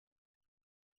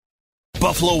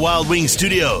Buffalo Wild Wings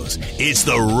studios, it's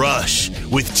The Rush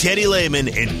with Teddy Lehman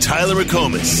and Tyler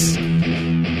McComas.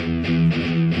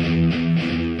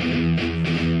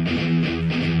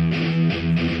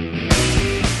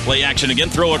 Play action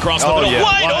again, throw across the middle. Yeah.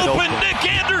 Wide open. Nick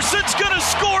Anderson's going to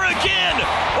score again.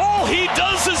 All he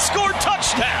does is score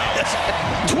touchdowns.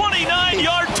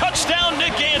 29-yard touchdown,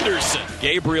 Nick Anderson.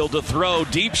 Gabriel to throw,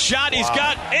 deep shot. He's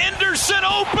got Anderson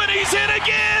open. He's in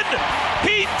again.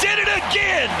 He did it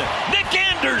again. Nick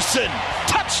Anderson,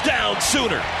 touchdown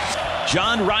Sooners.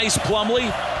 John Rice Plumlee,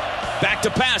 back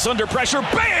to pass, under pressure.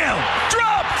 Bam!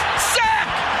 Dropped! Sack!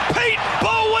 Peyton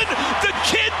Bowen, the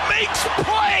kid makes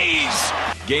plays!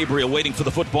 Gabriel waiting for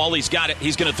the football. He's got it.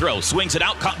 He's going to throw. Swings it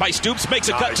out. Caught by Stoops. Makes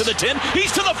a cut to the 10.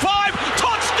 He's to the 5.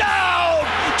 Touchdown!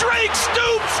 Drake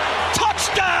Stoops!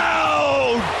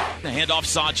 Touchdown! The handoff.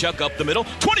 Sawchuk up the middle.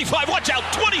 25. Watch out.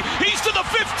 20. He's to the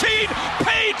 15.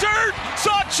 Pay dirt.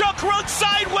 Sawchuk runs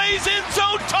sideways. End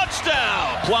zone.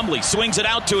 Touchdown. Plumlee swings it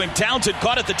out to him. Townsend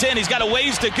caught at the 10. He's got a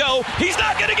ways to go. He's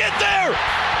not going to get there.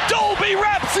 Dolby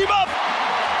wraps him up.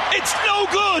 It's no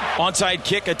good. Onside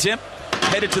kick attempt.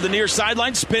 Headed to the near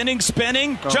sideline, spinning,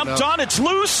 jumped on, it's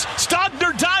loose.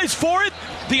 Stogner dives for it.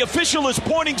 The official is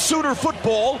pointing Sooner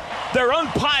football. They're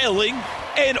umpiling,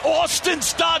 and Austin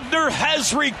Stogner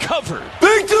has recovered.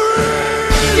 Victory!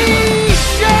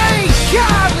 DJ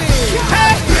Khaled!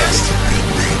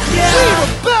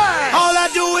 Yeah. All I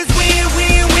do is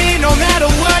win, no matter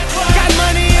what. Got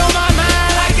money on my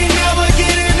mind, I can never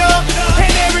get enough.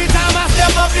 And every time I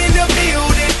step up in the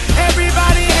building,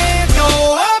 everybody hands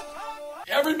go up.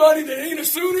 Everybody that ain't a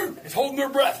Sooner is holding their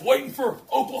breath, waiting for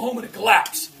Oklahoma to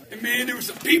collapse. And man, there was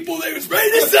some people, they was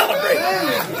ready to celebrate.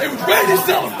 They was ready to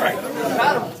celebrate.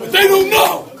 But they don't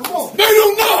know. They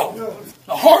don't know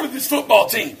the heart of this football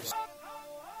team.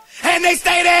 And they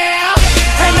stay there,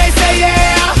 and they say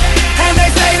yeah, and they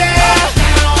say there.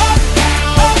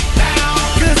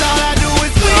 'Cause all I do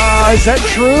is win. Is that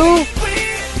true?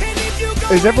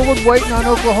 Is everyone waiting on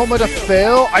Oklahoma to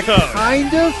fail? I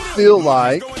kind of feel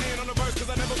like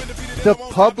the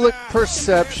public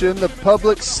perception, the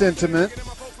public sentiment,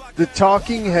 the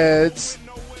talking heads,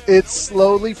 it's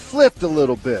slowly flipped a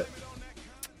little bit.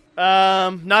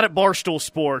 Not at Barstool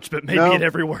Sports, but maybe at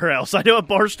everywhere else. I know at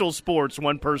Barstool Sports,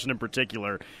 one person in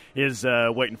particular is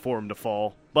waiting for him to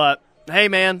fall. But, hey,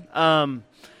 man,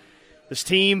 this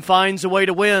team finds a way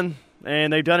to win,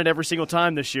 and they've done it every single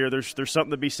time this year. There's something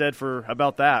to be said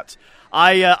about that.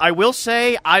 I will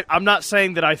say, I'm not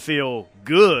saying that I feel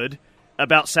good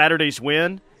about Saturday's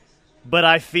win, but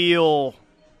I feel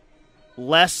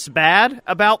less bad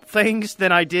about things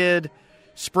than I did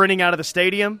sprinting out of the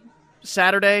stadium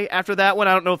Saturday after that one.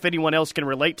 I don't know if anyone else can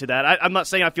relate to that. I'm not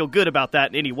saying I feel good about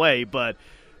that in any way, but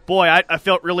boy, I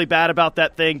felt really bad about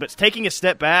that thing. But taking a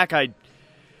step back, I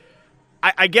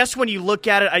guess when you look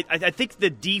at it, I think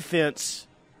the defense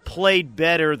played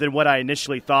better than what I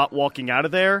initially thought walking out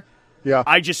of there. Yeah.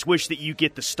 I just wish that you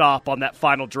get the stop on that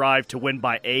final drive to win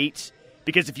by 8.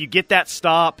 Because if you get that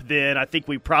stop, then I think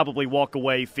we probably walk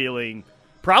away feeling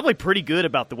probably pretty good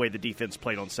about the way the defense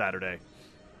played on Saturday.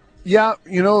 Yeah,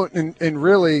 and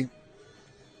really,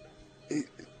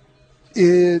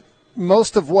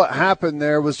 most of what happened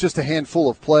there was just a handful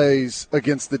of plays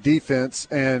against the defense,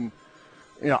 and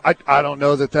I don't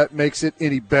know that makes it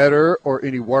any better or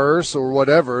any worse or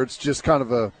whatever. It's just kind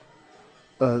of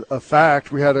a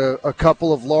fact. We had a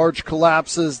couple of large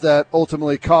collapses that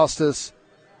ultimately cost us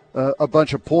a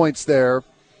bunch of points there.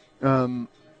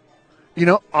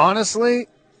 Honestly,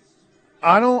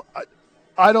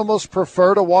 I'd almost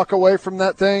prefer to walk away from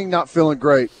that thing not feeling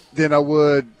great than I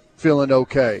would feeling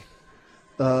okay.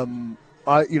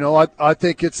 I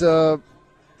think it's a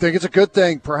good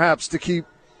thing perhaps to keep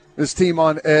this team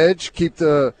on edge.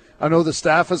 I know the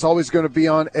staff is always going to be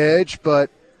on edge, but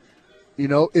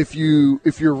if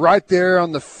you're right there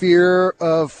on the fear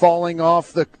of falling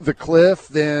off the cliff,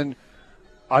 then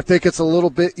I think it's a little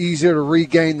bit easier to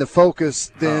regain the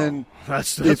focus than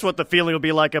that's what the feeling will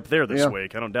be like up there this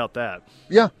week. I don't doubt that.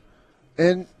 Yeah,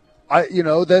 and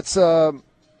that's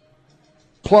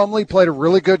Plumlee played a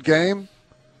really good game.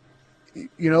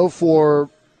 For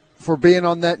being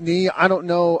on that knee, I don't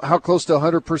know how close to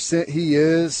 100% he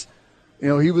is.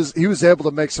 He was able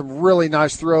to make some really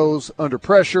nice throws under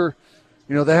pressure.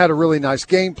 They had a really nice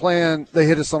game plan. They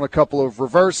hit us on a couple of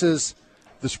reverses.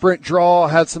 The sprint draw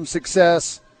had some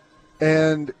success,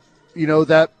 and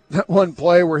that one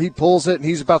play where he pulls it and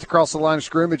he's about to cross the line of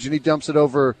scrimmage and he dumps it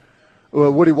over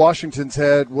Woody Washington's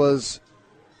head was,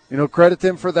 credit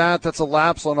them for that. That's a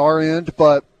lapse on our end,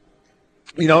 but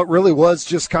it really was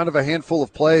just kind of a handful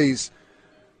of plays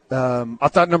I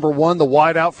thought number 1, the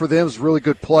wideout for them, is a really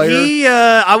good player.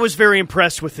 I was very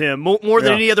impressed with him. More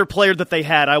than any other player that they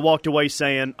had, I walked away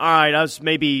saying, all right, I was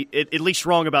maybe at least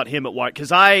wrong about him at wide.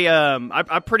 Because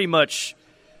I pretty much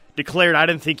declared I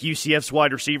didn't think UCF's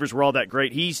wide receivers were all that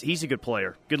great. He's a good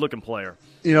player, good-looking player.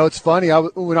 You know, it's funny.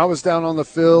 When I was down on the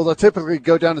field, I typically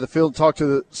go down to the field and talk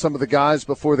to some of the guys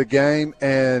before the game.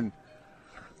 And,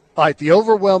 like, the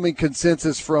overwhelming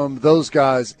consensus from those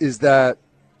guys is that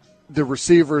the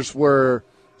receivers were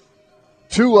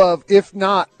 2 of, if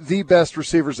not the best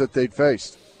receivers that they'd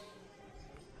faced.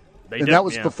 That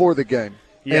was before the game.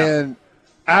 Yeah. And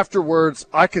afterwards,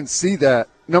 I can see that.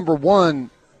 Number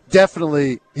 1,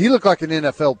 definitely, he looked like an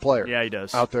NFL player. Yeah, he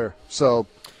does. Out there. So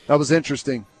that was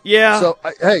interesting. Yeah. So,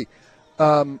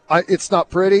 it's not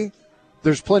pretty.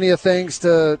 There's plenty of things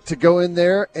to go in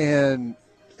there and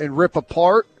rip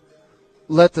apart.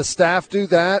 Let the staff do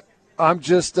that. I'm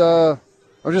just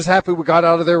happy we got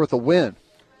out of there with a win.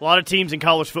 A lot of teams in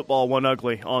college football won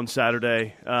ugly on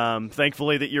Saturday.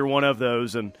 Thankfully that you're one of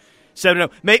those. And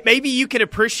 7-0. Maybe you can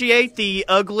appreciate the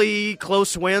ugly,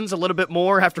 close wins a little bit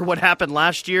more after what happened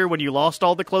last year when you lost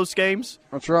all the close games.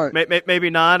 That's right. Maybe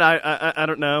not. I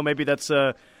don't know. Maybe that's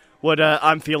what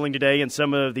I'm feeling today and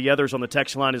some of the others on the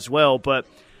text line as well. But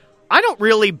I don't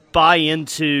really buy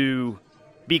into,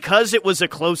 because it was a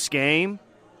close game,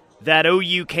 that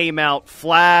OU came out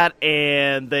flat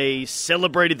and they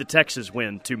celebrated the Texas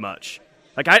win too much.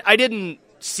 Like, I didn't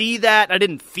see that. I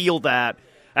didn't feel that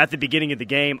at the beginning of the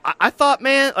game. I thought,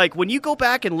 man, like, when you go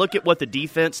back and look at what the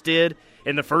defense did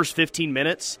in the first 15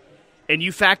 minutes and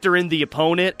you factor in the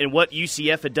opponent and what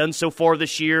UCF had done so far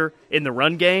this year in the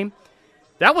run game,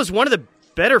 that was one of the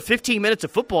better 15 minutes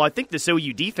of football I think this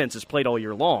OU defense has played all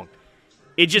year long.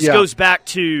 It just goes back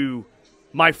to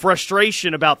my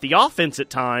frustration about the offense at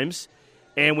times,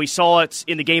 and we saw it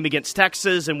in the game against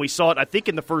Texas, and we saw it, I think,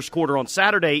 in the first quarter on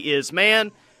Saturday, is,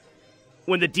 man,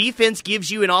 when the defense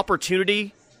gives you an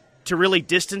opportunity to really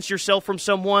distance yourself from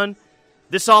someone,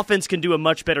 this offense can do a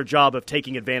much better job of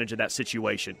taking advantage of that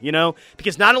situation, you know?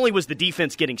 Because not only was the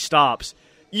defense getting stops,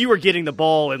 you were getting the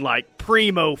ball in, like,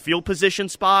 primo field position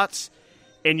spots,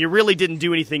 and you really didn't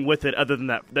do anything with it other than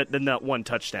that one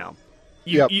touchdown.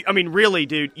 I mean, really,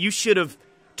 dude, you should have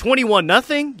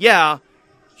 21-0. Yeah,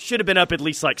 should have been up at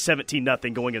least like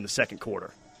 17-0 going in the second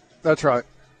quarter. That's right.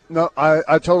 No,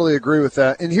 I totally agree with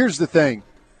that. And here's the thing,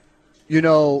 you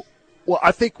know, well,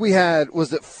 I think we had,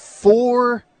 was it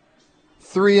 4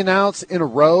 3-and-outs in a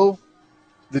row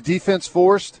the defense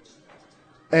forced?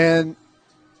 And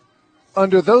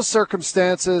under those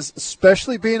circumstances,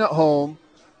 especially being at home,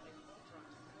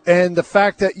 and the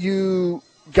fact that you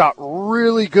got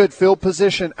really good field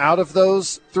position out of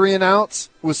those 3-and-outs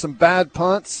with some bad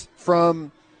punts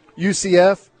from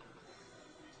UCF,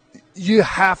 you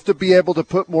have to be able to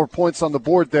put more points on the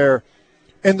board there.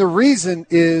 And the reason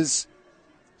is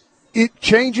it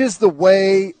changes the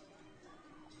way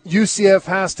UCF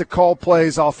has to call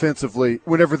plays offensively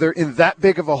whenever they're in that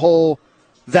big of a hole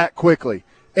that quickly.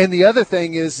 And the other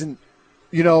thing is,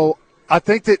 you know, I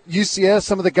think that UCF,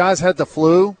 some of the guys had the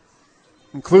flu,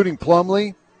 including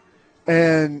Plumlee,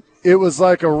 and it was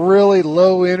like a really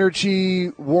low-energy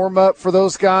warm-up for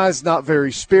those guys, not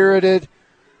very spirited.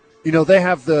 You know, they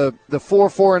have the 4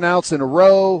 4-and-outs in a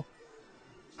row.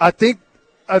 I think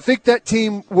that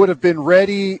team would have been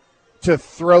ready to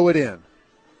throw it in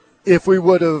if we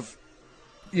would have,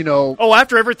 you know. Oh,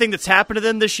 after everything that's happened to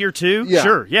them this year too? Yeah.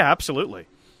 Sure, yeah, absolutely.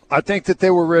 I think that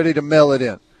they were ready to mail it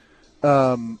in.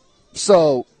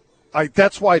 So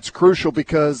that's why it's crucial,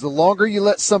 because the longer you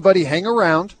let somebody hang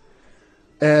around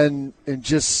and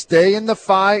just stay in the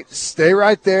fight, stay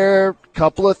right there,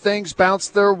 couple of things bounce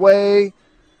their way,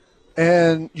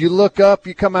 and you look up,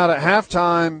 you come out at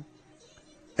halftime,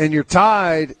 and you're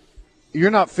tied,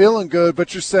 you're not feeling good,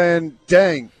 but you're saying,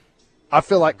 dang, I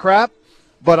feel like crap,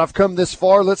 but I've come this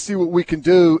far, let's see what we can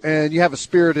do, and you have a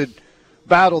spirited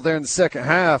battle there in the second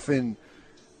half, and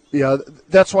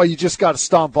that's why you just got to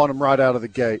stomp on them right out of the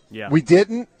gate. Yeah. We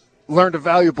didn't. Learned a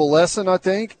valuable lesson, I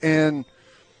think, and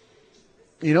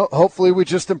hopefully we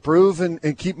just improve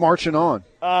and keep marching on.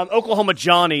 Oklahoma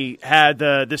Johnny had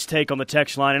this take on the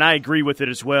text line, and I agree with it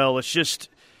as well. It's just,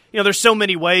 there's so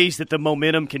many ways that the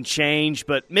momentum can change,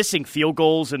 but missing field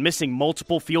goals and missing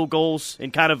multiple field goals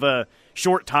in kind of a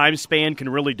short time span can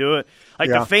really do it.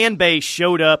 The fan base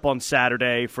showed up on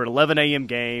Saturday for an 11 a.m.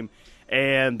 game,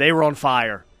 and they were on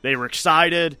fire. They were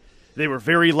excited. They were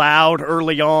very loud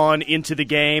early on into the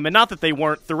game, and not that they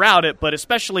weren't throughout it, but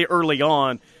especially early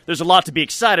on, there's a lot to be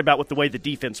excited about with the way the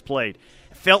defense played.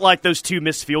 It felt like those 2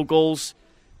 missed field goals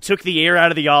took the air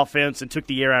out of the offense and took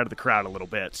the air out of the crowd a little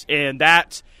bit. And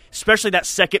that, especially that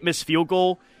second missed field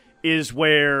goal, is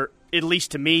where, at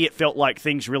least to me, it felt like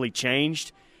things really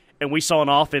changed. And we saw an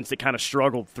offense that kind of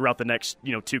struggled throughout the next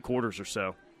 2 quarters or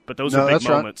so. But those are big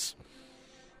moments. Right.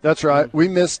 That's right. We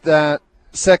missed that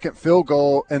second field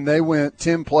goal, and they went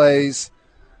 10 plays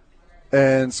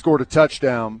and scored a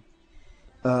touchdown.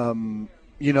 And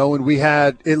we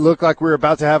had – it looked like we were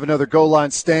about to have another goal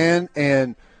line stand,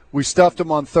 and we stuffed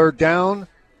them on third down,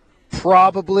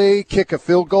 probably kick a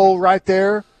field goal right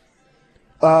there.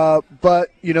 But,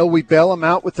 we bail them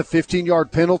out with the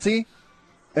 15-yard penalty,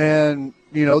 and,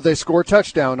 they score a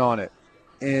touchdown on it.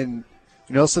 And,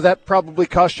 so that probably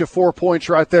cost you 4 points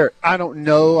right there. I don't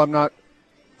know. I'm not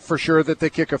for sure that they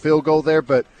kick a field goal there,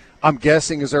 but I'm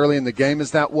guessing as early in the game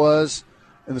as that was,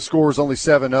 and the score was only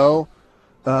 7-0.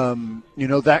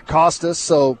 That cost us.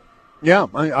 So, yeah,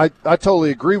 I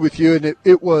totally agree with you. And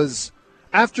it was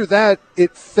 – after that,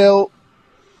 it felt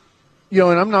 – and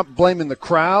I'm not blaming the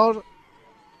crowd.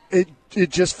 It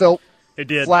just felt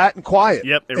flat and quiet.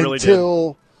 Yep, it really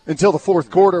did. Until the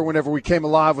fourth quarter, whenever we came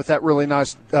alive with that really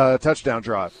nice touchdown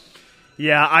drive.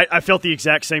 Yeah, I felt the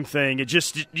exact same thing.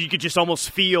 You could just almost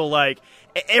feel like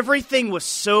everything was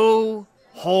so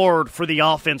hard for the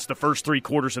offense the first 3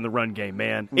 quarters in the run game,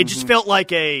 man. It just felt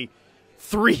like a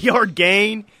 3-yard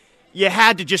gain. You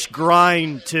had to just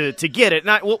grind to get it.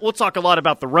 And we'll talk a lot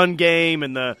about the run game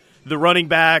and the running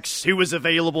backs, who was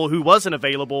available, who wasn't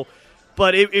available.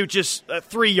 But it just a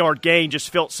 3-yard gain just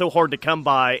felt so hard to come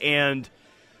by. And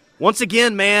once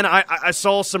again, man, I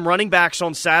saw some running backs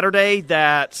on Saturday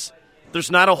that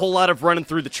there's not a whole lot of running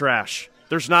through the trash.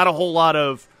 There's not a whole lot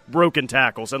of broken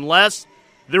tackles. Unless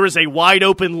there is a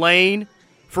wide-open lane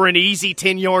for an easy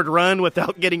 10-yard run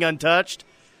without getting untouched,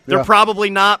 they're probably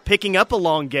not picking up a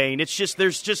long gain. It's just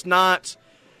there's just not,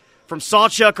 from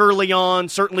Sawchuk early on,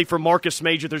 certainly from Marcus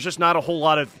Major, there's just not a whole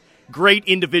lot of great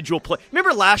individual play.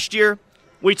 Remember last year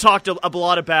we talked a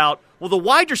lot about, well, the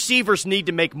wide receivers need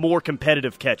to make more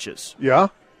competitive catches. Yeah.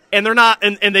 And they're not,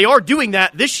 and they are doing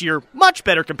that this year much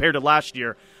better compared to last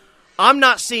year. I'm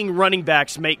not seeing running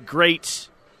backs make great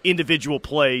individual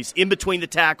plays in between the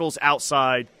tackles,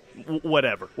 outside,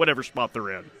 whatever spot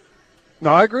they're in.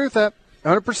 No, I agree with that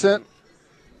 100%.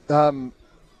 And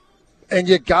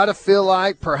you got to feel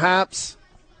like perhaps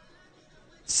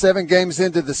 7 games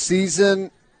into the season,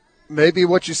 maybe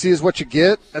what you see is what you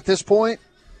get at this point.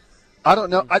 I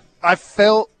don't know. I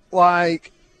felt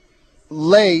like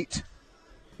late,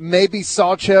 maybe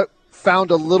Sawchuk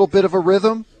found a little bit of a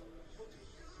rhythm.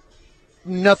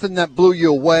 Nothing that blew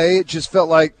you away. It just felt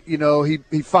like,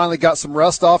 he finally got some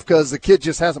rust off because the kid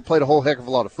just hasn't played a whole heck of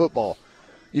a lot of football.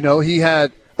 He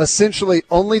had essentially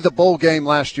only the bowl game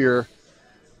last year,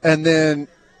 and then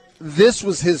this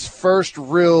was his first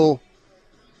real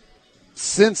 –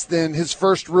 since then, his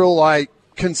first real,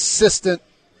 consistent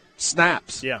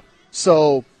snaps. Yeah.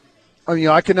 So,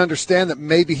 I can understand that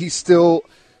maybe he still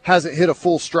hasn't hit a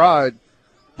full stride,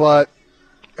 but,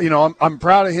 I'm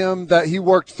proud of him that he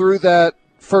worked through that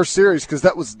first series because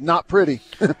that was not pretty.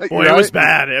 Boy, it was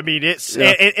bad. I mean,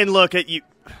 and look, at you.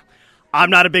 I'm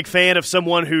not a big fan of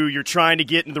someone who you're trying to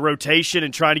get in the rotation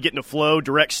and trying to get in a flow,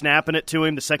 direct snapping it to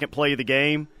him the second play of the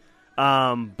game.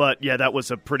 But, yeah, that was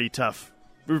a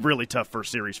really tough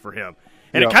first series for him.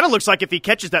 And it kind of looks like if he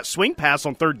catches that swing pass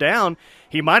on third down,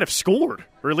 he might have scored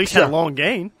or at least had a long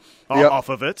gain off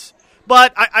of it.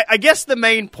 But I guess the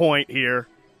main point here,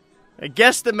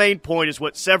 is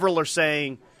what several are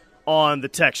saying on the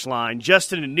text line.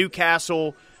 Justin in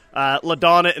Newcastle,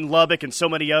 LaDonna in Lubbock, and so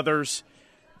many others.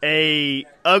 A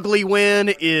ugly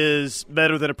win is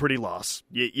better than a pretty loss.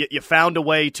 You found a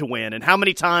way to win. And how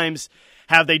many times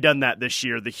have they done that this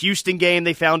year? The Houston game,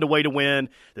 they found a way to win.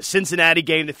 The Cincinnati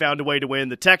game, they found a way to win.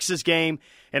 The Texas game,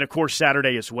 and, of course,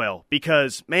 Saturday as well.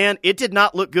 Because, man, it did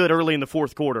not look good early in the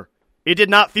fourth quarter. It did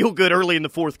not feel good early in the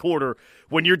fourth quarter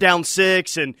when you're down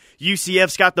 6 and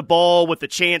UCF's got the ball with the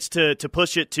chance to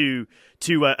push it to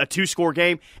a 2-score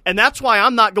game. And that's why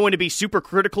I'm not going to be super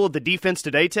critical of the defense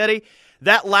today, Teddy.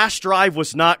 That last drive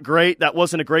was not great. That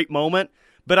wasn't a great moment.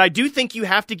 But I do think you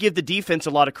have to give the defense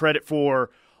a lot of credit for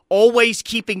always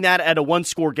keeping that at a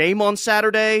 1-score game on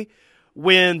Saturday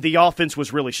when the offense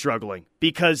was really struggling.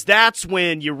 Because that's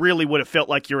when you really would have felt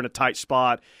like you're in a tight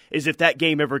spot, is if that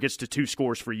game ever gets to 2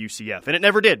 scores for UCF. And it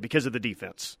never did because of the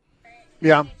defense.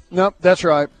 Yeah, no, that's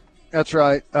right. That's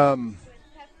right.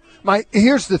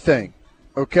 Here's the thing,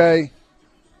 okay?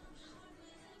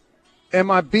 Am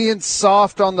I being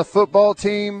soft on the football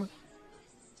team?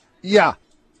 Yeah,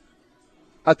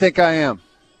 I think I am.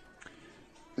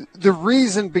 The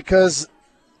reason, because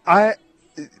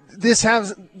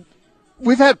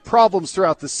we've had problems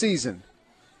throughout the season.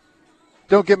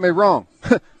 Don't get me wrong.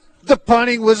 The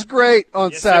punting was great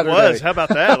on Saturday. It was. How about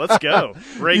that? Let's go.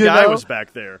 Ray Guy was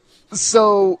back there.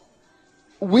 So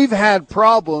we've had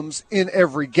problems in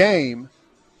every game,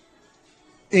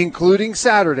 including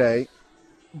Saturday,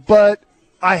 but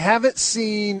I haven't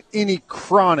seen any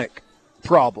chronic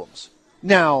problems.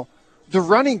 Now, the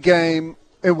running game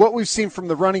and what we've seen from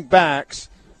the running backs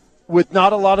with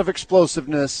not a lot of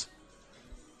explosiveness,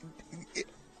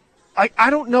 I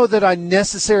don't know that I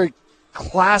necessarily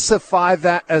classify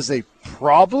that as a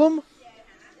problem.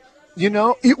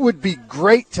 It would be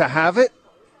great to have it.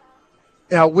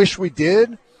 And I wish we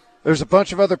did. There's a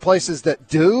bunch of other places that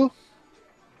do.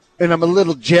 And I'm a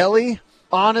little jelly,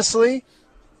 honestly.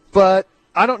 But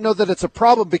I don't know that it's a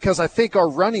problem because I think our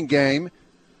running game,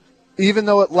 even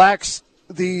though it lacks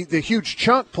the huge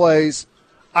chunk plays,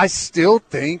 I still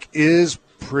think is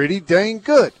pretty dang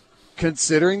good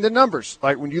considering the numbers.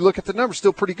 Like when you look at the numbers,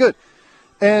 still pretty good.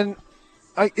 And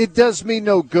it does me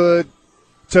no good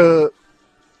to,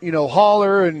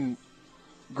 holler and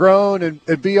groan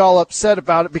and be all upset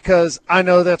about it because I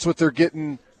know that's what they're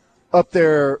getting up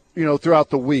there, throughout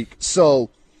the week. So,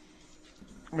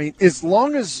 as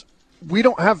long as we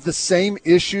don't have the same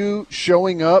issue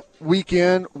showing up week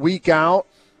in, week out,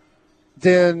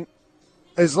 then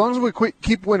as long as we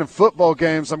keep winning football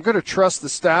games, I'm going to trust the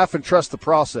staff and trust the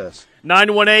process.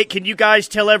 918, can you guys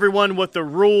tell everyone what the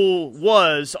rule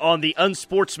was on the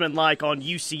unsportsmanlike on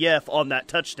UCF on that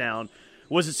touchdown?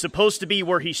 Was it supposed to be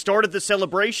where he started the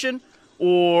celebration,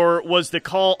 or was the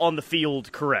call on the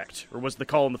field correct, or was the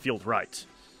call on the field right?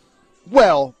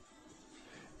 Well,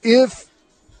 if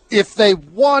they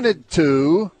wanted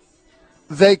to,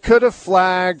 they could have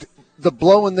flagged the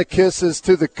blowing the kisses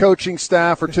to the coaching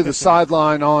staff or to the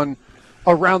sideline on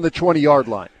around the 20-yard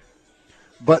line.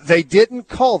 But they didn't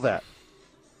call that.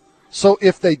 So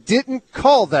if they didn't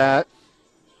call that,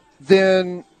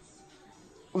 then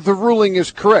the ruling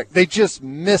is correct. They just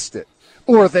missed it.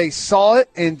 Or they saw it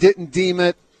and didn't deem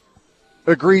it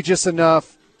egregious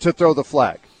enough to throw the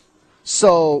flag.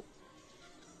 So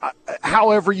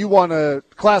however you want to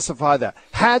classify that.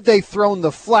 Had they thrown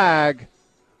the flag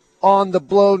on the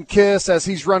blown kiss as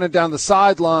he's running down the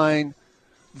sideline,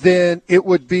 then it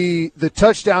would be the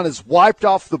touchdown is wiped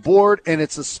off the board and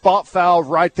it's a spot foul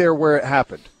right there where it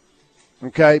happened.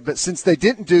 Okay, but since they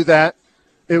didn't do that,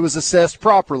 it was assessed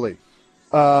properly.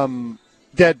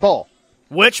 Dead ball.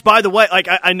 Which, by the way,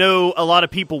 I know a lot of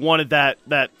people wanted that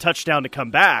touchdown to come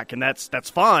back, and that's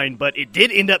fine, but it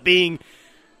did end up being,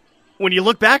 when you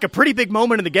look back, a pretty big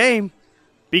moment in the game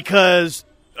because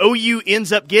OU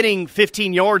ends up getting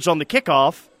 15 yards on the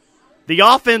kickoff. The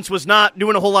offense was not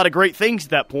doing a whole lot of great things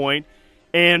at that point,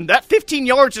 and that 15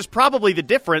 yards is probably the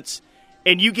difference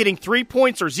in you getting 3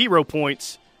 points or 0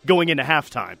 points going into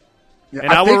halftime. Yeah,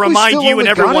 and I will remind you and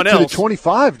everyone else. To the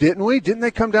 25, didn't we? Didn't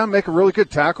they come down and make a really good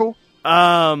tackle?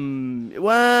 Well,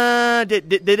 did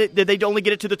they only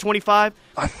get it to the 25?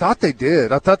 I thought they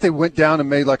did. I thought they went down and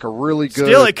made like a really good.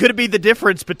 Still, it could be the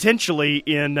difference potentially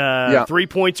in 3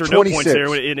 points or 26. No points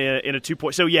there in a 2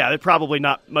 point. So yeah, they're probably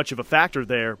not much of a factor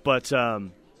there, but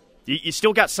you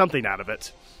still got something out of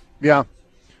it. Yeah.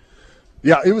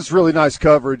 Yeah, it was really nice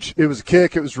coverage. It was a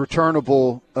kick. It was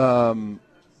returnable.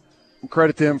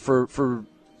 Credit them for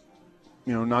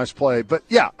nice play. But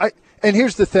yeah, and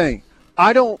here's the thing.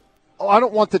 I don't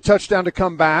want the touchdown to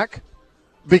come back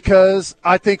because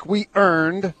I think we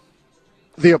earned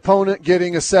the opponent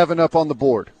getting a 7-up on the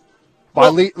board by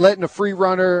letting a free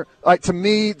runner. Like, to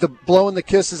me, the blowing the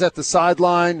kisses at the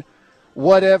sideline,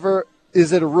 whatever.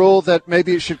 Is it a rule that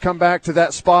maybe it should come back to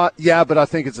that spot? Yeah, but I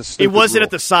think it's a stupid It wasn't rule.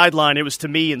 At the sideline. It was to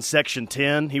me in Section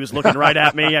 10. He was looking right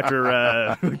at me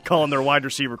after calling their wide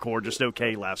receiver core just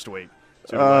okay last week.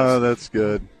 Oh, that's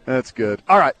good. That's good.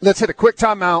 All right, let's hit a quick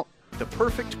timeout. The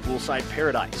perfect poolside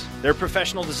paradise. Their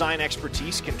professional design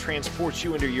expertise can transport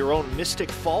you into your own Mystic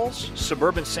Falls,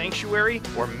 suburban sanctuary,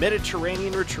 or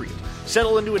Mediterranean retreat.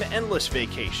 Settle into an endless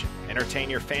vacation. Entertain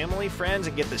your family, friends,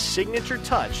 and get the signature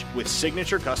touch with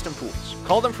Signature Custom Pools.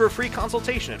 Call them for a free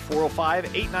consultation at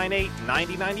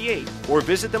 405-898-9098 or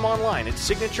visit them online at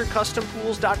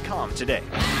signaturecustompools.com today.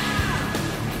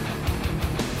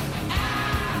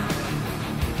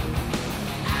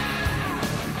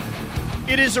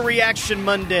 It is a Reaction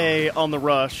Monday on The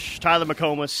Rush. Tyler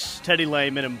McComas, Teddy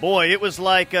Lehman, and boy, it was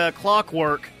like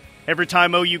clockwork. Every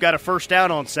time OU got a first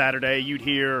down on Saturday, you'd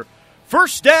hear,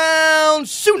 "First down,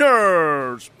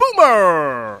 Sooners!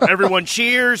 Boomer!" Everyone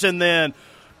cheers and then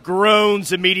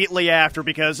groans immediately after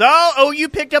because, OU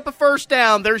picked up a first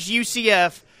down. There's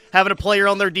UCF having a player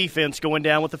on their defense going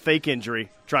down with a fake injury,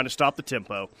 trying to stop the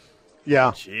tempo.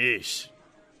 Yeah. Jeez.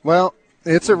 Well,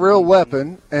 it's a real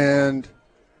weapon, and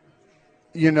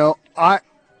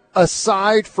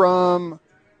aside from,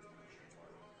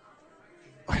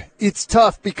 it's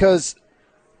tough because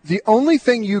the only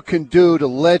thing you can do to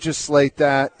legislate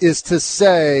that is to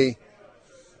say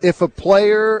if a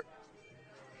player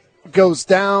goes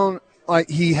down, like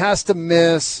he has to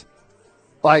miss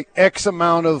like X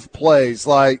amount of plays,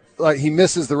 like he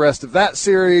misses the rest of that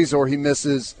series or he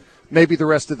misses maybe the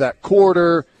rest of that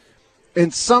quarter.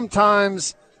 And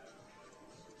sometimes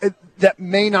that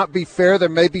may not be fair. There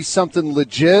may be something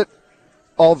legit,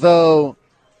 although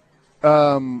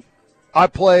I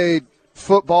played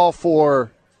football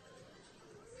for,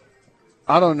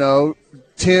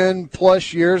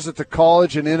 10-plus years at the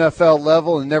college and NFL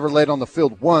level and never laid on the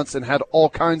field once and had all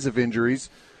kinds of injuries.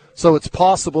 So it's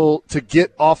possible to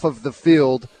get off of the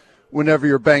field whenever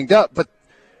you're banged up. But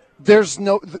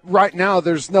right now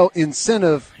there's no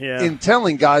incentive in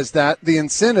telling guys that. The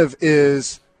incentive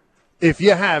is if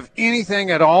you have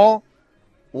anything at all,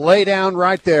 lay down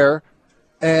right there,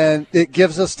 and it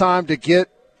gives us time to get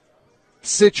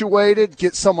situated,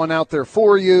 get someone out there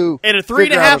for you. And a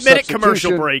 3.5-minute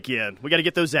commercial break in. We got to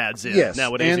get those ads in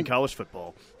nowadays in college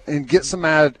football. And get some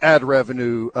ad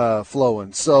revenue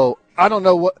flowing. So I don't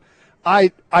know what –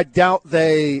 I doubt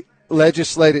they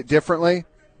legislate it differently.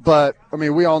 But,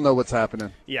 we all know what's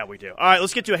happening. Yeah, we do. All right,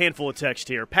 let's get to a handful of text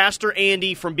here. Pastor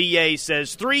Andy from BA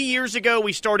says, 3 years ago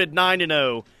we started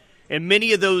 9-0, and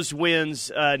many of those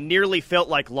wins nearly felt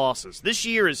like losses. This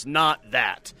year is not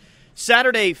that.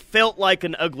 Saturday felt like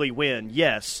an ugly win,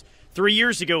 yes. 3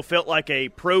 years ago felt like a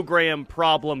program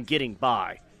problem getting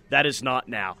by. That is not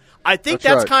now. I think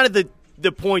that's kind of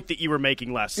the point that you were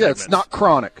making last segment. Yeah, it's not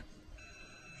chronic.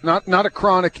 Not a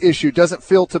chronic issue. Doesn't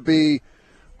feel to be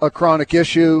a chronic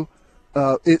issue.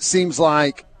 It seems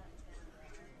like,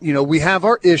 we have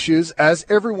our issues, as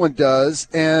everyone does,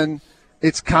 and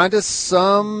it's kind of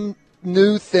some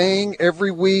new thing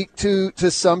every week to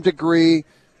some degree.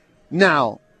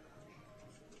 Now,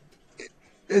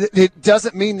 it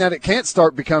doesn't mean that it can't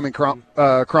start becoming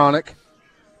chronic.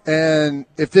 And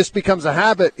if this becomes a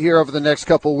habit here over the next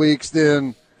couple of weeks,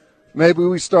 then maybe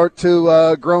we start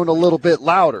to groan a little bit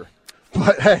louder.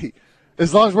 But, hey,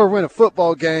 as long as we're winning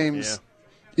football games,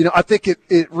 I think it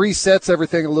resets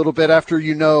everything a little bit after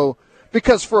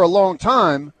because for a long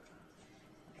time,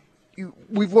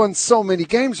 we've won so many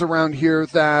games around here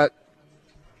that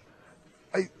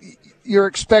you're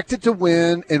expected to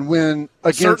win and win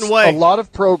against a lot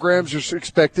of programs. You're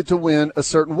expected to win a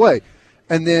certain way.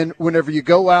 And then whenever you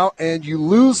go out and you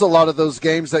lose a lot of those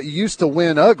games that you used to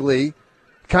win ugly,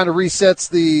 kind of resets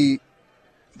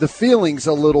the feelings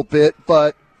a little bit,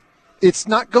 but it's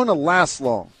not going to last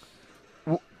long.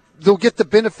 They'll get the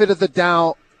benefit of the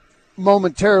doubt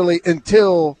momentarily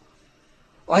until,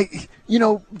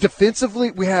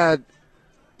 defensively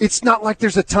it's not like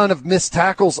there's a ton of missed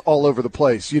tackles all over the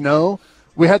place,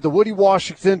 We had the Woody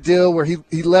Washington deal where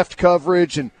he left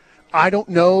coverage, and I don't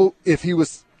know if he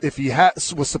was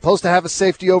supposed to have a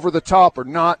safety over the top or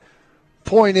not.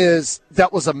 Point is,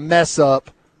 that was a mess up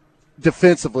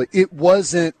defensively. It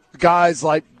wasn't guys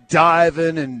like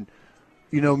diving and,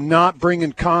 not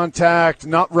bringing contact,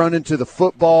 not running to the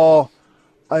football.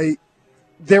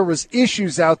 There was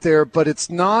issues out there, but it's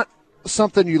not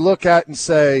something you look at and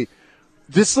say,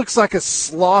 this looks like a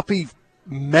sloppy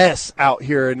mess out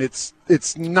here, and it's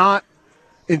not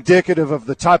indicative of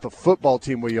the type of football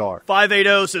team we are.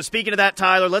 580 says, speaking of that,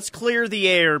 Tyler, let's clear the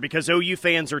air because OU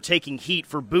fans are taking heat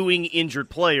for booing injured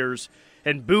players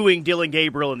and booing Dillon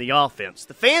Gabriel in the offense.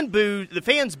 The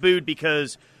fans booed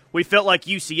because we felt like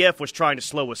UCF was trying to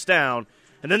slow us down,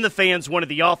 and then the fans wanted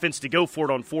the offense to go for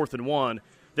it on 4th and 1.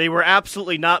 They were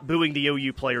absolutely not booing the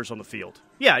OU players on the field.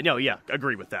 Yeah,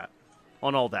 agree with that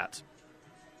on all that.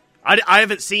 I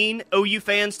haven't seen OU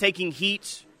fans taking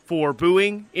heat for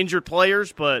booing injured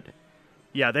players, but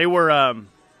yeah, they were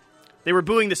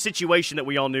booing the situation that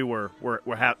we all knew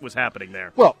was happening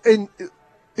there. Well, and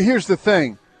here's the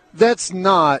thing. That's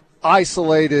not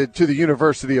isolated to the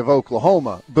University of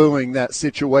Oklahoma booing that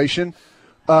situation.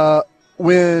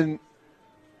 When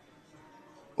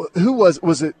who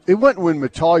was it? It wasn't when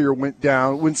Metallier went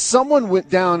down. When someone went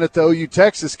down at the OU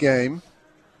Texas game,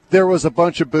 there was a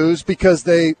bunch of boos because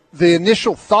the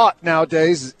initial thought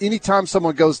nowadays is anytime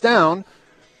someone goes down,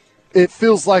 it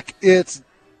feels like it's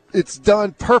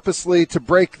done purposely to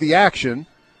break the action.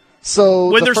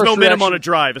 So when there's momentum on a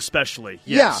drive, especially.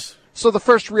 Yes. Yeah. So the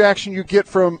first reaction you get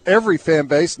from every fan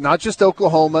base, not just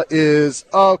Oklahoma, is,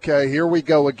 okay, here we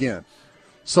go again.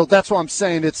 So that's why I'm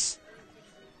saying it's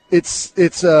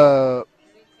a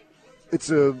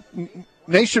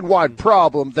nationwide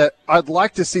problem that I'd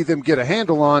like to see them get a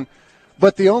handle on,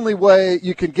 but the only way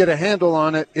you can get a handle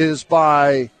on it is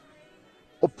by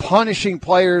punishing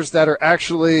players that are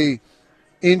actually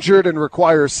injured and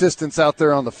require assistance out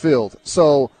there on the field.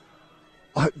 So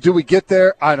do we get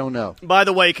there? I don't know. By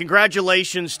the way,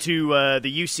 congratulations to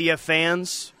the UCF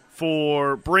fans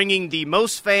for bringing the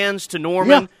most fans to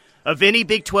Norman of any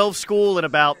Big 12 school in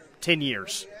about 10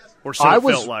 years or so it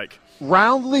felt like.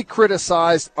 Roundly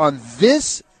criticized on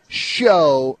this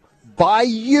show by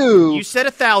you. You said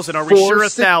 1,000. Are we sure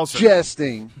 1,000?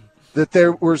 Suggesting that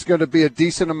there was going to be a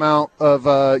decent amount of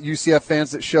UCF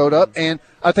fans that showed up, and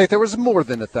I think there was more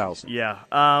than 1,000. Yeah.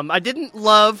 I didn't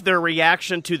love their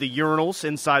reaction to the urinals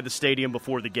inside the stadium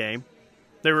before the game.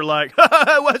 They were like,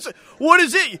 what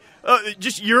is it?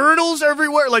 Just urinals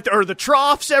everywhere? Or the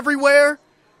troughs everywhere?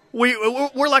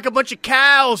 We're like a bunch of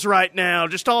cows right now,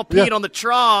 just all peeing on the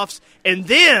troughs. And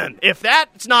then, if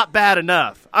that's not bad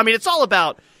enough, I mean, it's all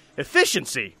about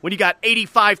efficiency when you got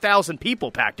 85,000 people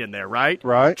packed in there, right?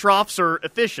 Right. Troughs are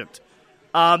efficient.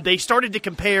 They started to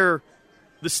compare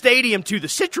the stadium to the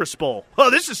Citrus Bowl.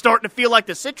 Oh, this is starting to feel like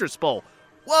the Citrus Bowl.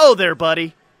 Whoa there,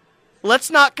 buddy.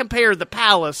 Let's not compare the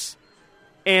Palace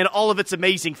and all of its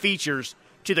amazing features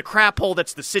to the crap hole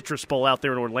that's the Citrus Bowl out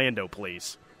there in Orlando,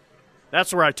 please.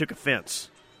 That's where I took offense.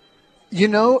 You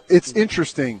know, it's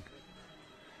interesting.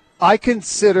 I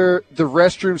consider the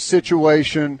restroom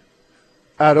situation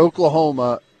at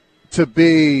Oklahoma to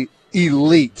be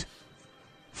elite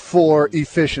for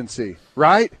efficiency,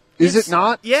 right? Is it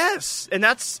not? Yes, and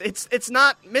it's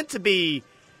not meant to be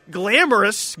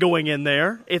glamorous going in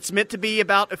there. It's meant to be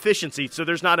about efficiency, so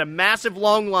there's not a massive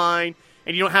long line,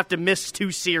 and you don't have to miss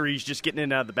 2 series just getting in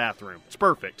and out of the bathroom. It's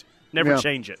perfect. Never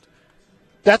change it.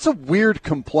 That's a weird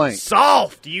complaint.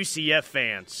 Soft, UCF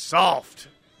fans. Soft.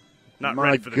 Not My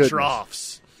ready for the goodness.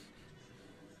 troughs.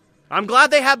 I'm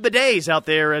glad they have bidets out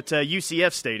there at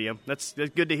UCF Stadium. That's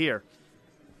good to hear.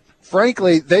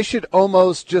 Frankly, they should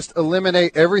almost just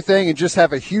eliminate everything and just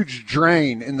have a huge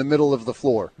drain in the middle of the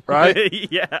floor, right?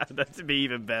 Yeah, that'd be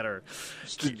even better.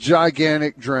 Just a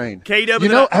gigantic drain. KW, you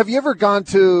know, have you ever gone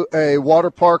to a water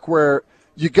park where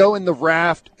you go in the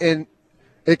raft and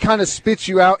it kind of spits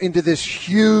you out into this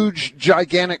huge,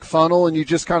 gigantic funnel, and you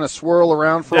just kind of swirl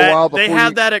around for a while before they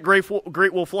have that at Great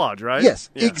Wolf Lodge, right?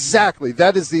 Yes, exactly.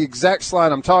 That is the exact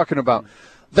slide I'm talking about.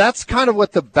 That's kind of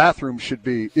what the bathroom should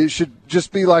be. It should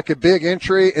just be like a big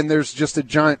entry, and there's just a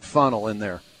giant funnel in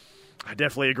there. I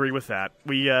definitely agree with that.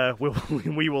 We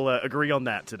will agree on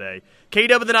that today.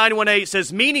 KW the 918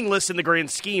 says, meaningless in the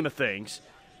grand scheme of things,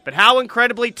 but how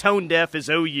incredibly tone-deaf is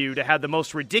OU to have the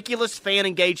most ridiculous fan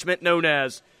engagement known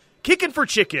as kicking for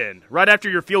chicken right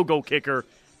after your field goal kicker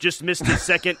just missed his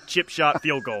second chip shot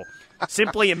field goal.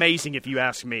 Simply amazing, if you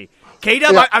ask me.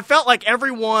 KW, I felt like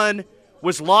everyone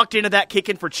was locked into that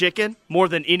kicking for chicken more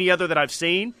than any other that I've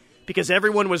seen because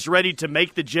everyone was ready to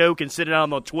make the joke and send it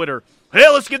out on Twitter. Hey,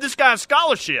 let's give this guy a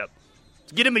scholarship.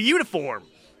 Let's get him a uniform.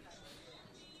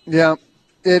 Yeah,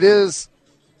 it is.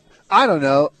 I don't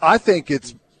know. I think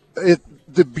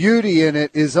the beauty in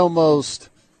it is almost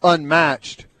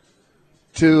unmatched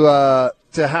to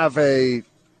have a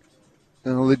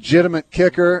legitimate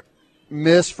kicker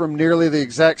miss from nearly the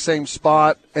exact same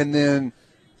spot and then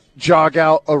jog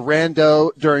out a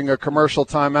rando during a commercial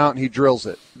timeout and he drills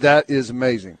it. That is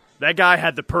amazing. That guy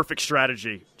had the perfect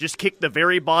strategy. Just kick the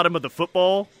very bottom of the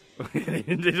football.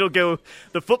 It'll go.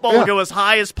 The football will go as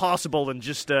high as possible and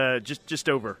just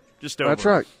over. That's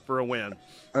right. For a win.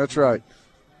 That's right.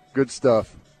 Good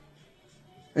stuff.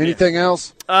 Anything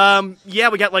else? Yeah,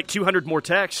 we got like 200 more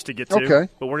texts to get to. Okay.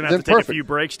 But we're going to have to take a few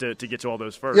breaks to get to all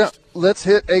those first. Yeah, let's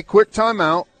hit a quick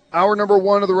timeout. Hour number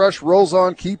 1 of the Rush rolls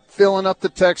on. Keep filling up the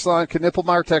text line.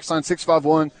 Knippelmeyer text line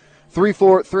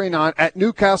 651-3439 at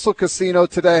Newcastle Casino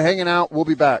today. Hanging out. We'll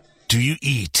be back. Do you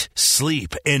eat,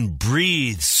 sleep, and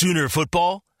breathe Sooner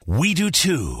football? We do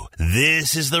too.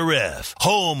 This is The Ref,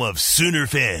 home of Sooner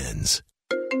fans.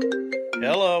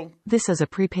 Hello. This is a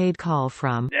prepaid call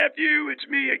from Nephew, it's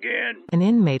me again. an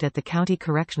inmate at the county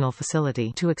correctional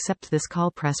facility. To accept this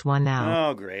call, press 1 now.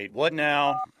 Oh, great. What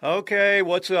now? Okay,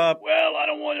 what's up? Well, I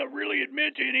don't want to really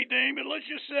admit to anything, but let's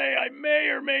just say I may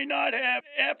or may not have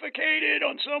defecated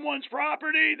on someone's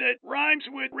property that rhymes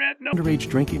with red.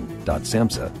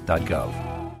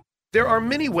 underagedrinking.samhsa.gov. There are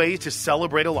many ways to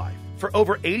celebrate a life. For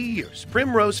over 80 years,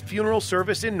 Primrose Funeral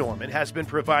Service in Norman has been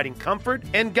providing comfort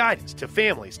and guidance to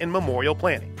families in memorial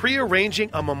planning. Pre-arranging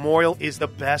a memorial is the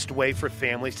best way for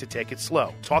families to take it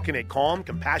slow, talk in a calm,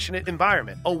 compassionate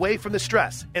environment away from the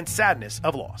stress and sadness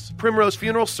of loss. Primrose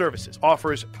Funeral Services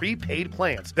offers prepaid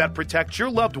plans that protect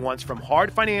your loved ones from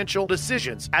hard financial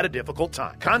decisions at a difficult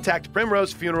time. Contact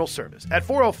Primrose Funeral Service at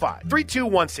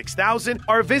 405-321-6000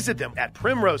 or visit them at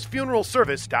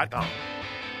primrosefuneralservice.com.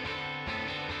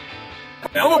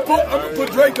 I'm gonna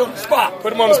put Drake on the spot.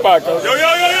 Put him on the spot, Coach. Yo.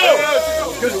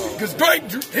 Because Drake,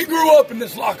 he grew up in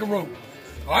this locker room.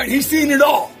 All right, he's seen it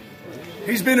all.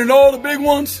 He's been in all the big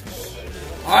ones.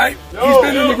 All right, he's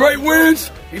been in the great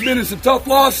wins. He's been in some tough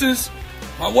losses.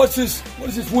 What does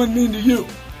this win mean to you?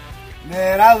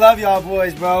 Man, I love y'all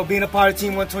boys, bro. Being a part of Team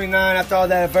 129 after all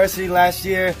that adversity last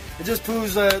year, it just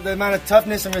proves the amount of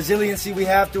toughness and resiliency we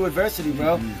have through adversity,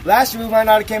 bro. Mm-hmm. Last year, we might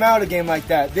not have came out of a game like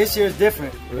that. This year is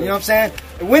different. Really? You know what I'm saying?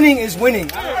 Winning is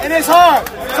winning. And it's hard.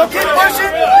 So keep pushing.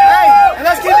 Hey, and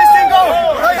let's keep this thing going.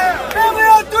 Family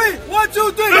on 3. 1,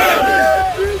 2,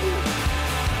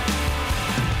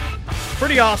 3.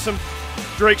 Pretty awesome.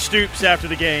 Drake Stoops after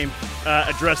the game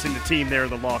addressing the team there in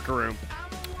the locker room.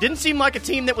 Didn't seem like a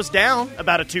team that was down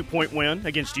about a 2-point win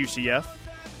against UCF.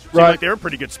 Seemed like they were in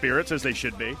pretty good spirits, as they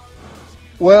should be.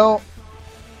 Well,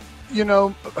 you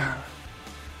know,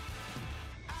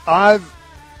 I've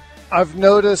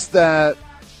noticed that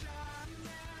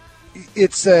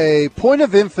it's a point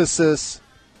of emphasis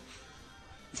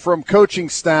from coaching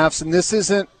staffs, and this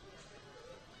isn't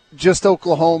just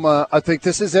Oklahoma. I think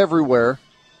this is everywhere.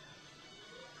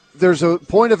 There's a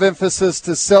point of emphasis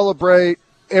to celebrate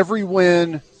every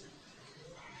win,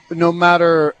 no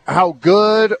matter how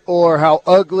good or how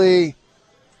ugly,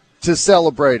 to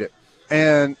celebrate it.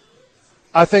 And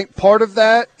I think part of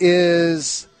that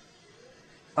is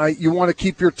you want to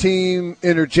keep your team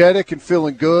energetic and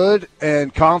feeling good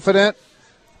and confident.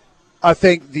 I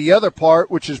think the other part,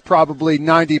 which is probably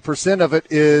 90% of it,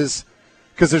 is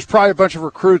because there's probably a bunch of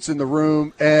recruits in the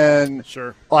room and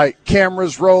like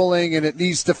cameras rolling, and it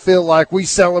needs to feel like we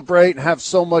celebrate and have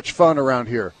so much fun around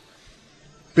here.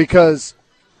 Because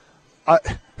I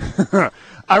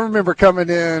remember coming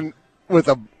in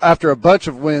after a bunch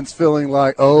of wins feeling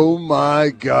like, oh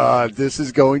my God, this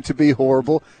is going to be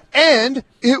horrible. And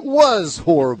it was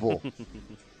horrible.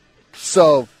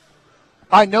 So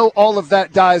I know all of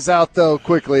that dies out, though,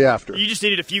 quickly after. You just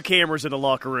needed a few cameras in the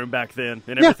locker room back then,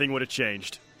 and everything would have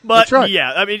changed. But, that's right.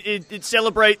 Yeah, I mean,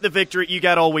 celebrate the victory. You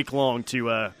got all week long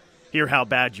to hear how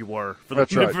bad you were for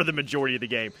the majority of the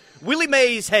game. Willie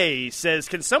Mays Hayes says,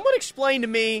 can someone explain to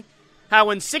me how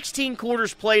in 16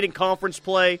 quarters played in conference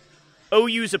play,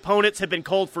 OU's opponents have been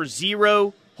called for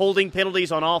 0 holding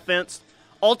penalties on offense?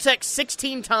 All-Tech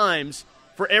 16 times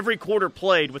for every quarter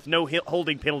played with no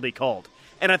holding penalty called.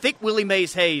 And I think Willie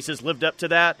Mays Hayes has lived up to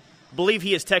that. I believe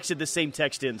he has texted the same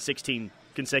text in 16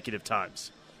 consecutive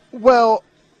times. Well,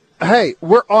 hey,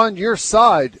 we're on your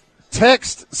side.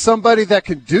 Text somebody that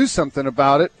can do something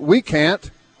about it. We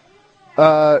can't.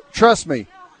 Trust me.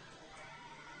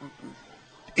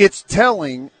 It's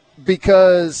telling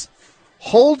because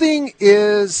holding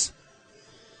it's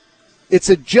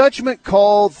a judgment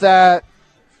call that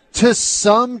to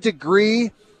some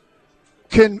degree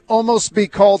can almost be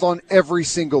called on every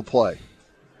single play.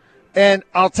 And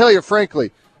I'll tell you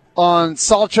frankly, on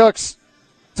Salchuk's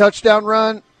touchdown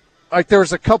run, like there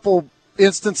was a couple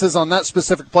instances on that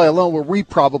specific play alone where we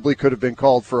probably could have been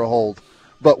called for a hold,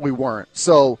 but we weren't.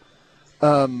 So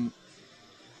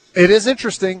it is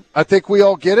interesting. I think we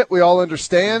all get it. We all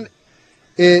understand.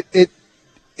 It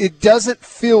doesn't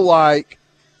feel like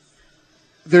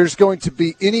there's going to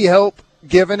be any help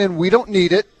given, and we don't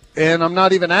need it, and I'm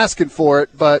not even asking for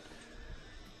it, but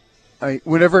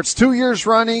whenever it's 2 years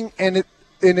running and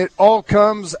it all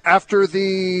comes after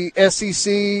the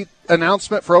SEC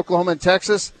announcement for Oklahoma and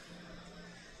Texas,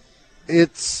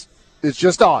 it's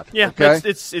just odd. Yeah, okay?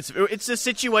 it's a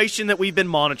situation that we've been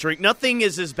monitoring. Nothing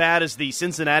is as bad as the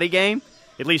Cincinnati game,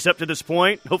 at least up to this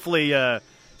point. Hopefully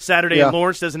Saturday in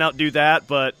Lawrence doesn't outdo that,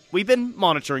 but we've been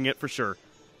monitoring it for sure.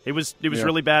 It was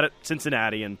really bad at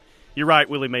Cincinnati, and you're right,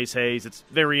 Willie Mays Hayes. It's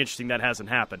very interesting that hasn't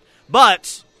happened.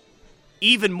 But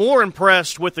even more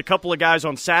impressed with a couple of guys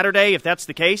on Saturday, if that's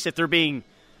the case, if they're being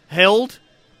held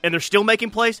and they're still making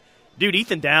plays. Dude,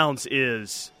 Ethan Downs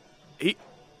he's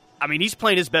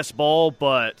playing his best ball,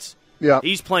 but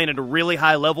he's playing at a really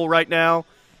high level right now.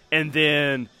 And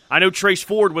then I know Trace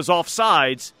Ford was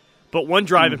offsides, but one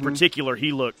drive in particular,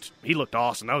 he looked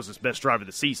awesome. That was his best drive of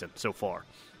the season so far.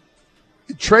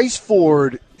 Trace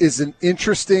Ford is an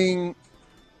interesting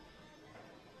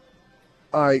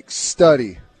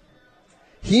study.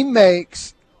 he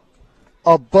makes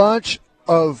a bunch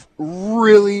of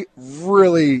really,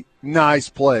 really nice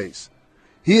plays.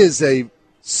 He is a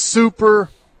super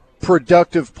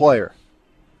productive player.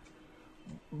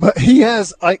 But he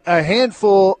has a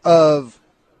handful of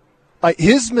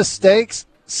his mistakes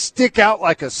stick out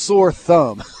like a sore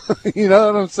thumb. You know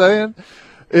what I'm saying?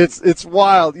 It's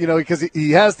wild, because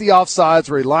he has the offsides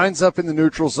where he lines up in the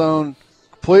neutral zone,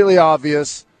 completely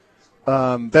obvious,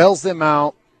 bails them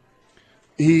out.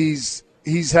 He's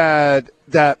had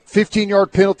that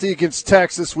 15-yard penalty against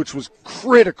Texas, which was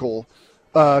critical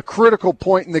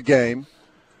point in the game.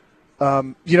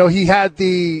 He had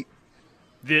the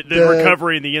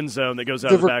recovery in the end zone that goes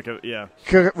out the back of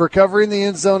recovery in the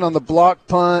end zone on the block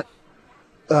punt.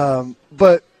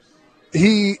 But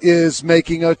he is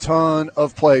making a ton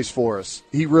of plays for us.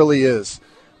 He really is.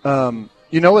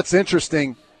 What's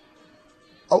interesting?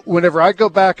 Whenever I go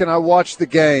back and I watch the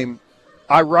game,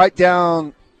 I write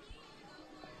down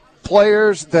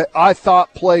players that I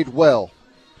thought played well.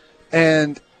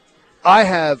 And I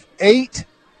have 8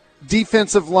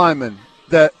 defensive line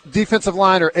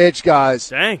or edge guys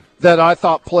that I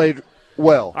thought played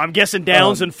well. I'm guessing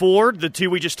Downs and Ford, the 2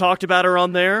 we just talked about, are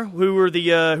on there. Who are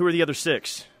the other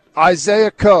 6?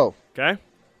 Isaiah Coe. Okay.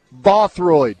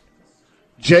 Bothroyd.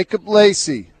 Jacob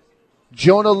Lacey.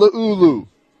 Jonah Laulu.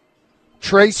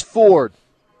 Trace Ford.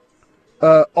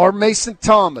 R. Mason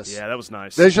Thomas. Yeah, that was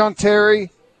nice. Dejon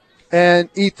Terry and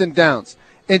Ethan Downs.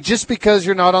 And just because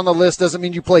you're not on the list doesn't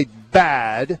mean you played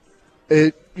bad.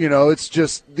 It's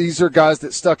just these are guys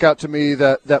that stuck out to me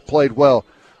that played well.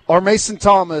 R. Mason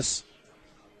Thomas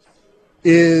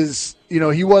is,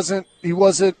 he wasn't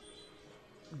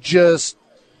just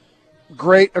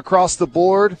great across the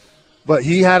board, but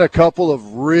he had a couple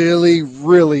of really,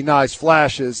 really nice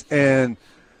flashes. And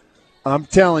I'm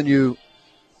telling you,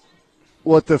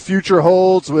 what the future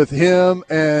holds with him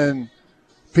and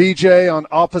PJ on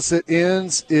opposite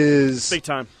ends is big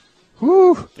time.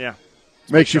 Whew. Yeah.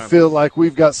 Makes you feel like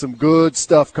we've got some good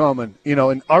stuff coming.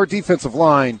 And our defensive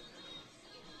line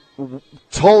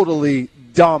totally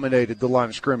dominated the line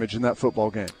of scrimmage in that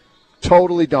football game.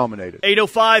 Totally dominated.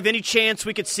 8:05, any chance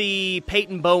we could see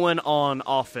Peyton Bowen on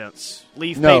offense?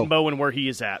 Leave No. Peyton Bowen where he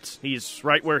is at. He is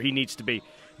right where he needs to be.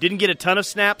 Didn't get a ton of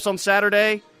snaps on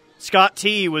Saturday. Scott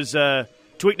T was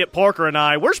tweeting at Parker and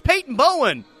I, where's Peyton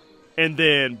Bowen? And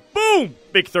then, boom,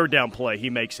 big third down play. He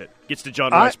makes it. Gets to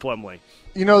John Rice Plumlee.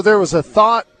 There was a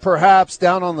thought perhaps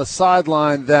down on the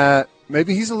sideline that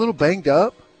maybe he's a little banged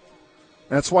up.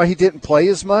 That's why he didn't play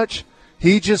as much.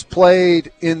 He just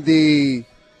played in the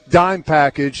dime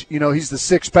package. He's the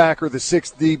 6-pack or the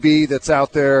 6th DB that's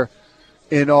out there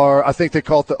in our, I think they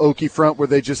call it the Okie front, where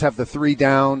they just have the 3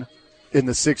 down in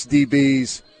the 6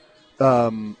 DBs.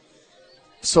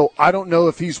 So I don't know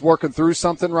if he's working through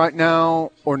something right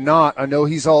now or not. I know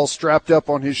he's all strapped up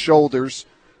on his shoulders.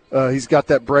 He's got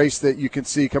that brace that you can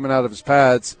see coming out of his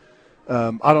pads.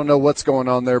 I don't know what's going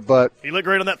on there, but he looked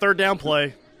great on that third down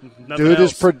play. Nothing dude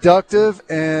else. is productive,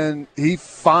 and he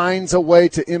finds a way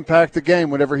to impact the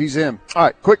game whenever he's in. All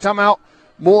right, quick timeout.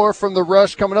 More from the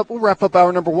Rush coming up. We'll wrap up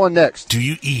hour number 1 next. Do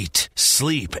you eat,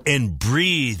 sleep, and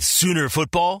breathe Sooner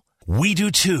football? We do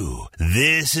too.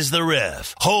 This is the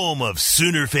Ref, home of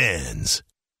Sooner fans.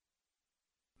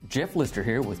 Jeff Lister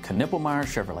here with Knippelmeyer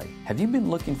Chevrolet. Have you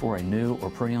been looking for a new or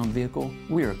pre-owned vehicle?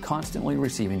 We are constantly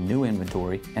receiving new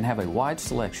inventory and have a wide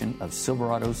selection of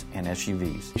Silverados and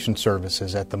SUVs.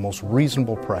 Services at the most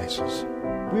reasonable prices.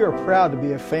 We are proud to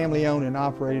be a family-owned and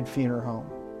operated funeral home.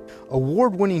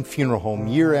 Award-winning funeral home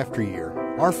year after year.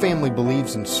 Our family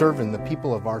believes in serving the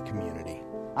people of our community.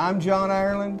 I'm John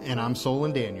Ireland. And I'm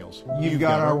Solon Daniels. You've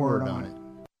got our word on it.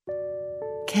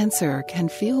 Cancer can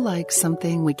feel like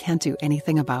something we can't do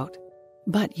anything about.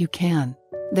 But you can.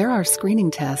 There are screening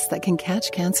tests that can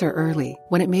catch cancer early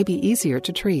when it may be easier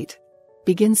to treat.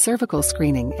 Begin cervical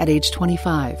screening at age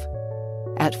 25.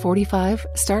 At 45,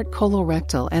 start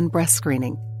colorectal and breast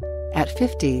screening. At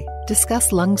 50,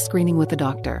 discuss lung screening with a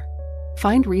doctor.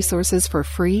 Find resources for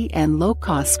free and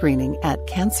low-cost screening at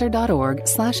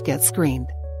cancer.org/getscreened.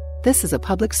 This is a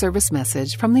public service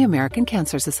message from the American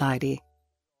Cancer Society.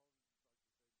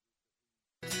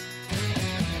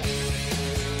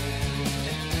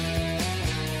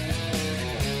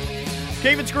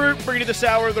 Cavens Group bringing you this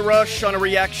hour of the Rush on a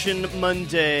Reaction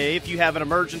Monday. If you have an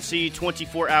emergency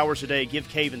 24 hours a day, give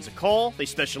Cavens a call. They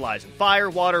specialize in fire,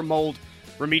 water, mold,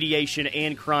 remediation,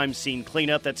 and crime scene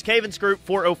cleanup. That's Cavens Group,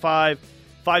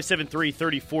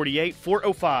 405-573-3048,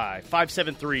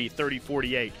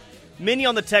 405-573-3048. Many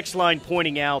on the text line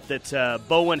pointing out that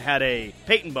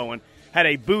Peyton Bowen had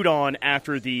a boot on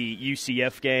after the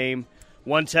UCF game.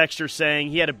 One texter saying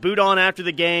he had a boot on after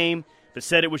the game, but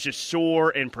said it was just sore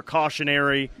and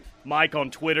precautionary. Mike on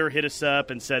Twitter hit us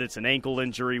up and said it's an ankle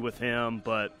injury with him,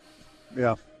 but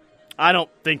yeah, I don't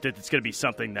think that it's going to be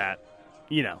something that,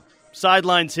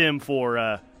 sidelines him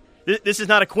for this is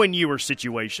not a Quinn Ewers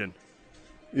situation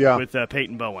with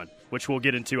Peyton Bowen, which we'll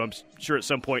get into, I'm sure, at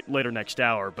some point later next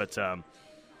hour. But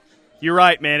you're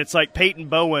right, man. It's like Peyton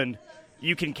Bowen,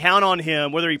 you can count on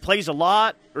him, whether he plays a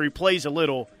lot or he plays a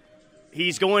little.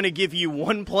 He's going to give you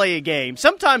one play a game,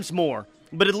 sometimes more,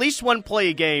 but at least one play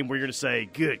a game where you're going to say,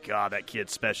 good God, that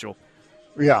kid's special.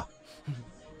 Yeah.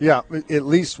 Yeah, at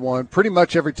least one. Pretty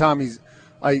much every time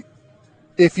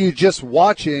if you just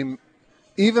watch him,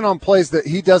 even on plays that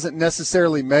he doesn't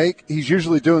necessarily make, he's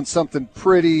usually doing something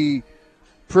pretty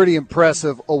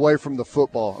impressive away from the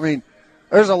football. I mean,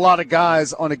 there's a lot of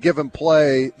guys on a given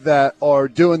play that are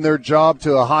doing their job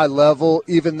to a high level,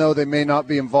 even though they may not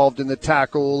be involved in the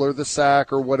tackle or the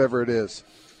sack or whatever it is.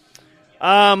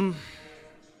 What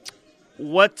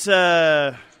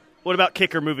about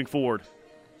kicker moving forward?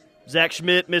 Zach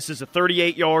Schmidt misses a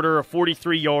 38-yarder, a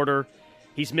 43-yarder.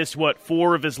 He's missed,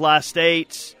 4 of his last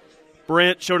 8.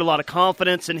 Brent showed a lot of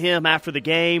confidence in him after the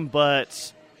game,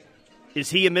 but is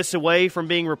he a miss away from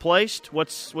being replaced?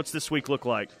 What's this week look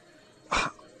like?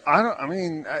 I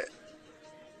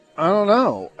don't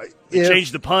know. They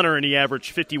changed the punter, and he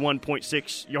averaged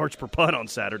 51.6 yards per punt on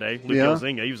Saturday. Luke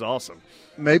Elzinga, he was awesome.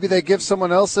 Maybe they give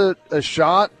someone else a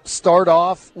shot, start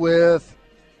off with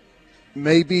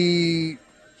maybe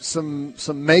some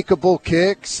makeable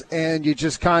kicks, and you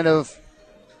just kind of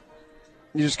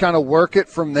work it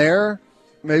from there.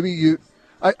 Maybe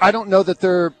I don't know that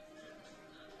they're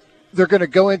going to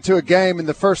go into a game and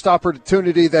the first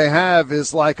opportunity they have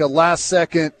is like a last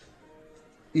second,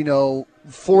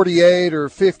 48 or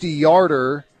 50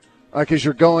 yarder, as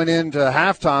you're going into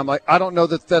halftime. I don't know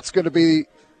that that's going to be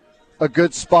a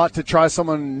good spot to try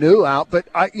someone new out, but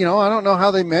I don't know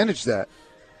how they manage that.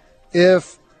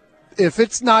 If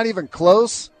it's not even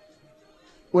close,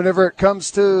 whenever it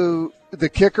comes to the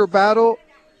kicker battle,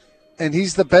 and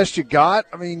he's the best you got,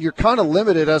 I mean, you're kind of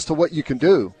limited as to what you can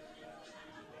do.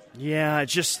 Yeah,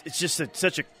 it's just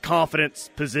such a confidence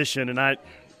position, and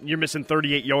you're missing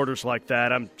 38-yarders like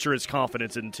that. I'm sure his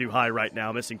confidence isn't too high right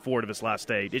now, missing 4 of his last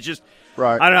 8. It just,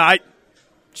 right. I don't know, it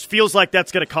just feels like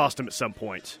that's going to cost him at some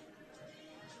point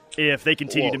if they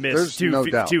continue to miss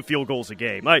two field goals a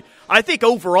game. I think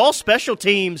overall special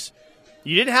teams,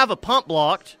 you didn't have a punt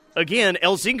blocked. Again,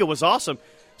 Elzinga was awesome.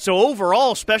 So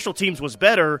overall special teams was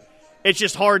better. It's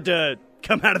just hard to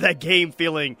come out of that game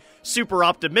feeling super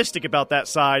optimistic about that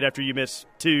side after you miss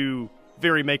 2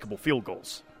 very makeable field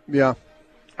goals. Yeah.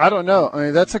 I don't know. I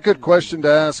mean, that's a good question to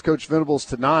ask Coach Venables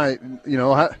tonight.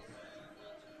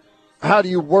 How do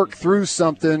you work through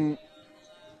something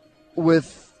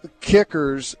with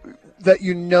kickers that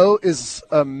is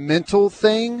a mental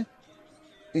thing?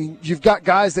 You've got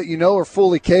guys that are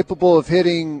fully capable of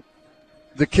hitting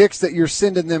the kicks that you're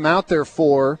sending them out there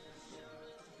for.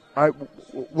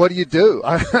 What do you do?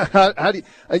 How do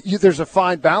you, there's a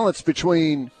fine balance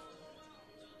between,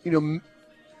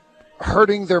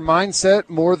 hurting their mindset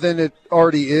more than it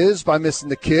already is by missing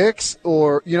the kicks,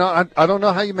 or I don't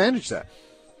know how you manage that.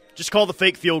 Just call the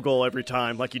fake field goal every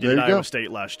time, like you did at Iowa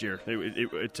State last year.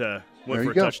 It went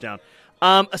for a touchdown.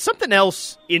 Something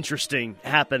else interesting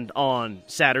happened on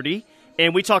Saturday,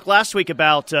 and we talked last week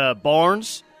about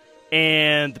Barnes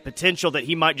and the potential that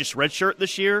he might just redshirt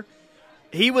this year.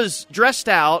 He was dressed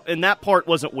out, and that part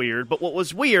wasn't weird. But what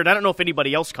was weird, I don't know if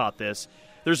anybody else caught this,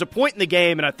 there's a point in the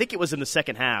game, and I think it was in the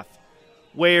second half,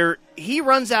 where he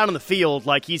runs out on the field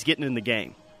like he's getting in the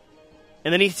game.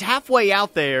 And then he's halfway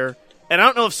out there, and I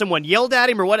don't know if someone yelled at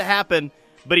him or what happened,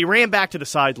 but he ran back to the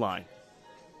sideline.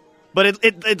 But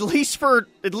at least for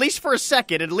a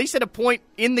second, at least at a point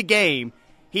in the game,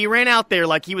 he ran out there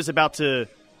like he was about to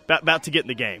get in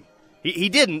the game. He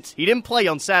didn't play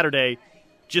on Saturday.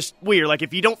 Just weird. Like,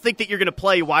 if you don't think that you're going to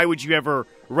play, why would you ever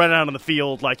run out on the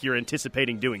field like you're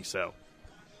anticipating doing so?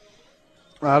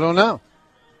 I don't know.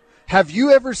 Have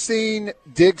you ever seen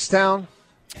Diggstown?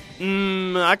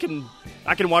 I can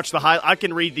watch I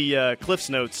can read the Cliff's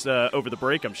Notes over the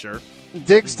break, I'm sure.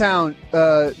 Diggstown,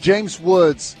 James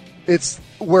Woods, it's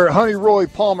where Honey Roy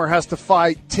Palmer has to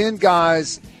fight 10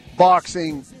 guys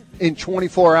boxing in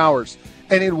 24 hours.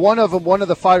 And in one of them, one of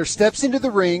the fighters steps into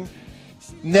the ring,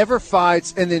 never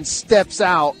fights, and then steps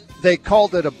out. They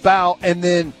called it a bout, and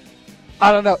then,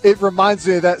 I don't know, it reminds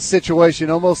me of that situation,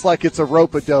 almost like it's a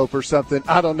rope-a-dope or something.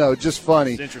 I don't know, just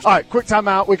funny. All right, quick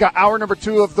timeout. We got hour number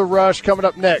 2 of The Rush coming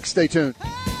up next. Stay tuned.